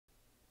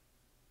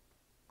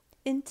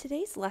In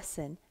today's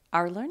lesson,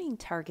 our learning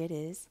target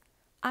is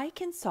I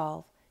can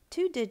solve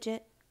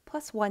 2-digit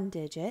plus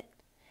 1-digit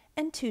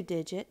and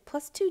 2-digit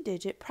plus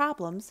 2-digit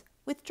problems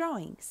with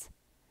drawings.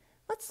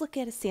 Let's look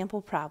at a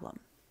sample problem.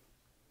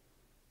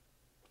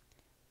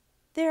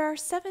 There are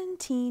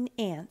 17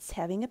 ants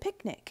having a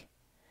picnic.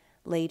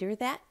 Later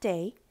that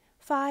day,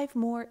 5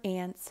 more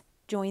ants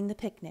join the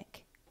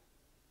picnic.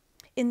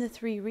 In the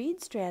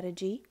 3-read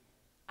strategy,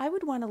 I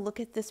would want to look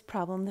at this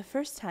problem the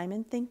first time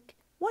and think,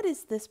 what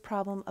is this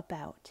problem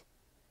about?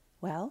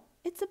 Well,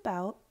 it's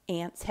about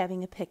ants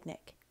having a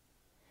picnic.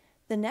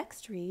 The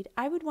next read,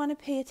 I would want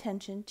to pay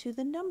attention to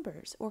the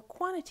numbers or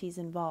quantities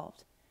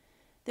involved.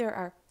 There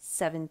are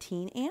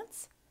 17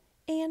 ants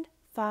and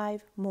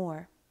 5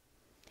 more.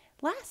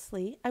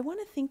 Lastly, I want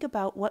to think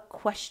about what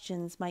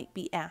questions might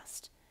be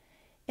asked.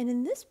 And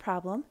in this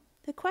problem,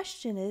 the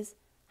question is,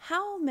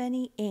 how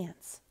many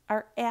ants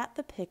are at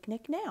the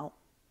picnic now?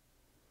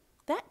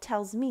 That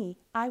tells me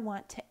I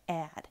want to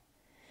add.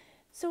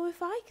 So if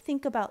I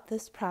think about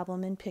this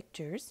problem in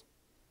pictures,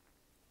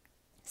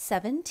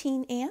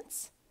 17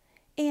 ants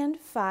and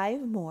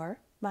 5 more,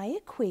 my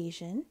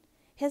equation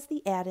has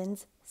the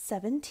addends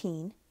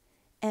 17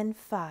 and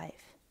 5.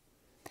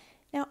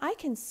 Now I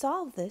can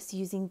solve this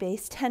using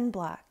base 10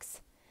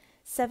 blocks.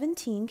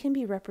 17 can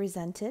be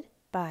represented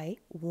by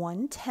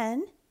 1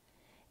 10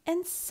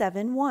 and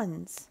 7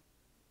 ones.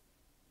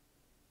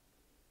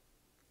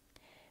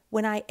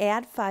 When I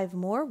add 5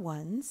 more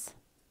ones,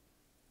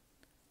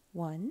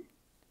 1,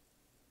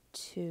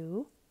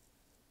 2,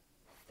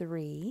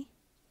 3,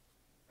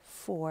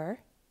 4,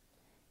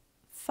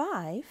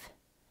 5,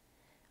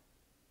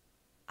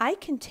 I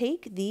can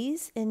take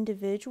these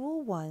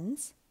individual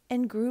ones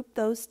and group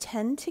those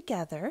 10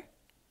 together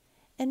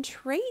and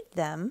trade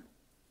them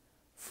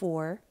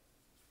for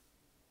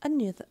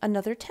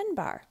another 10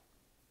 bar.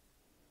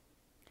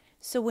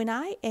 So when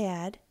I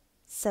add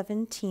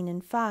 17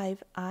 and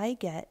 5, I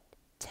get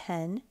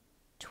 10,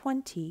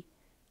 20,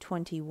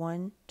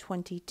 21,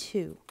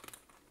 22.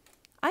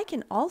 I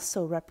can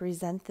also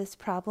represent this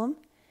problem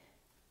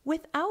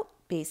without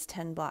base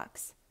 10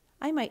 blocks.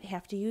 I might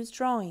have to use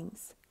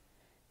drawings.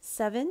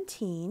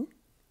 17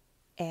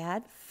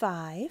 add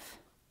 5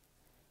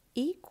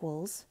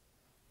 equals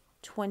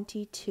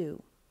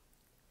 22.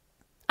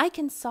 I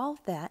can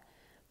solve that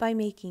by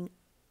making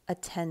a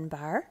 10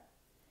 bar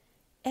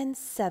and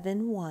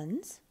 7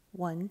 ones,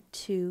 1,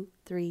 2,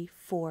 3,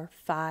 4,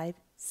 5,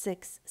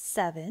 6,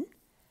 7.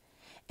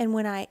 And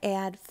when I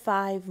add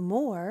 5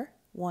 more,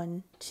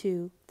 1,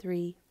 2,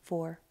 3,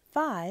 4,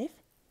 5,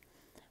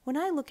 when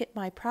I look at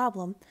my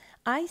problem,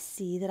 I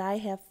see that I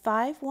have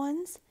 5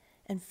 ones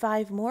and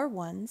 5 more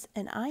ones,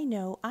 and I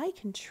know I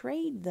can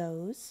trade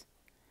those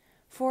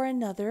for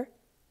another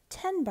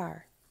 10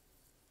 bar.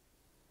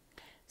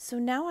 So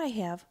now I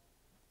have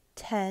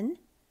 10,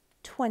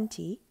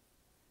 20,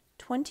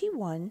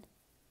 21,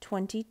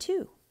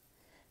 22.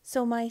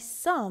 So my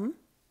sum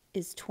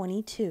is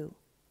 22.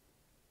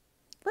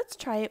 Let's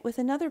try it with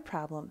another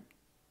problem.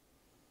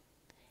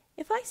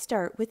 If I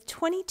start with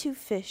 22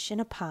 fish in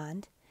a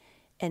pond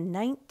and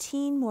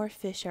 19 more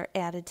fish are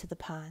added to the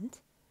pond,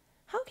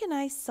 how can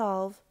I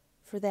solve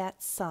for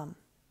that sum?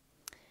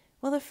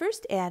 Well, the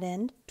first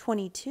addend,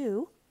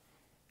 22,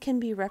 can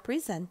be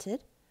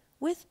represented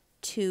with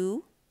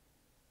 2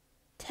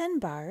 10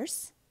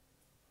 bars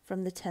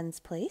from the tens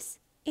place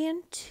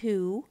and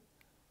 2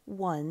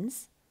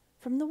 ones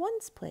from the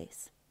ones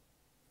place.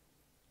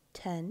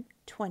 10,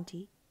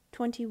 20,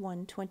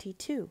 21,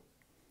 22.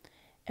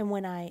 And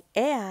when I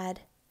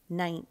add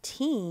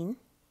 19,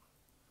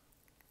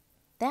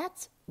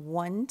 that's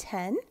 1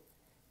 10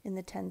 in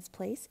the tens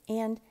place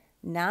and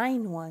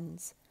 9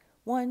 ones.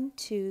 1,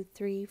 2,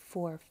 3,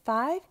 4,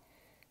 5,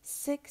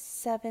 6,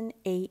 7,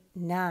 8,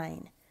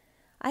 9.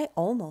 I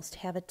almost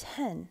have a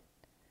 10.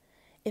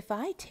 If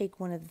I take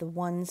one of the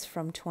ones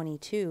from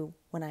 22,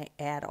 when I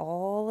add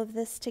all of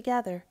this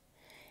together,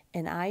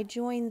 and I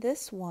join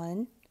this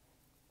one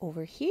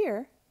over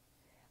here,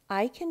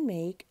 I can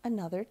make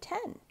another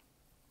 10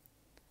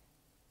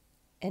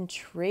 and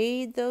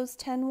trade those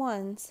 10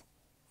 ones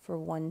for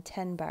 1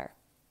 10 bar.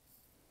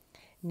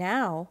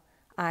 Now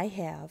I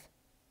have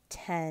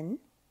 10,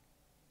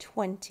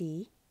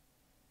 20,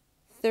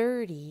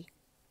 30,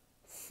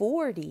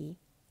 40,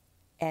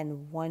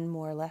 and 1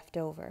 more left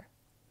over.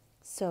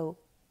 So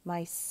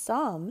my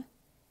sum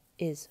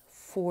is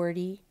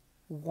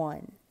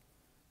 41.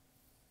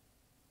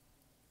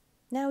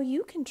 Now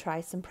you can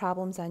try some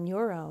problems on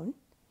your own.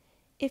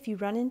 If you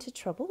run into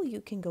trouble,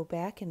 you can go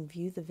back and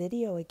view the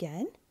video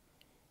again.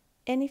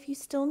 And if you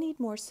still need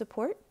more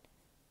support,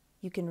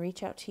 you can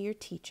reach out to your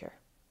teacher.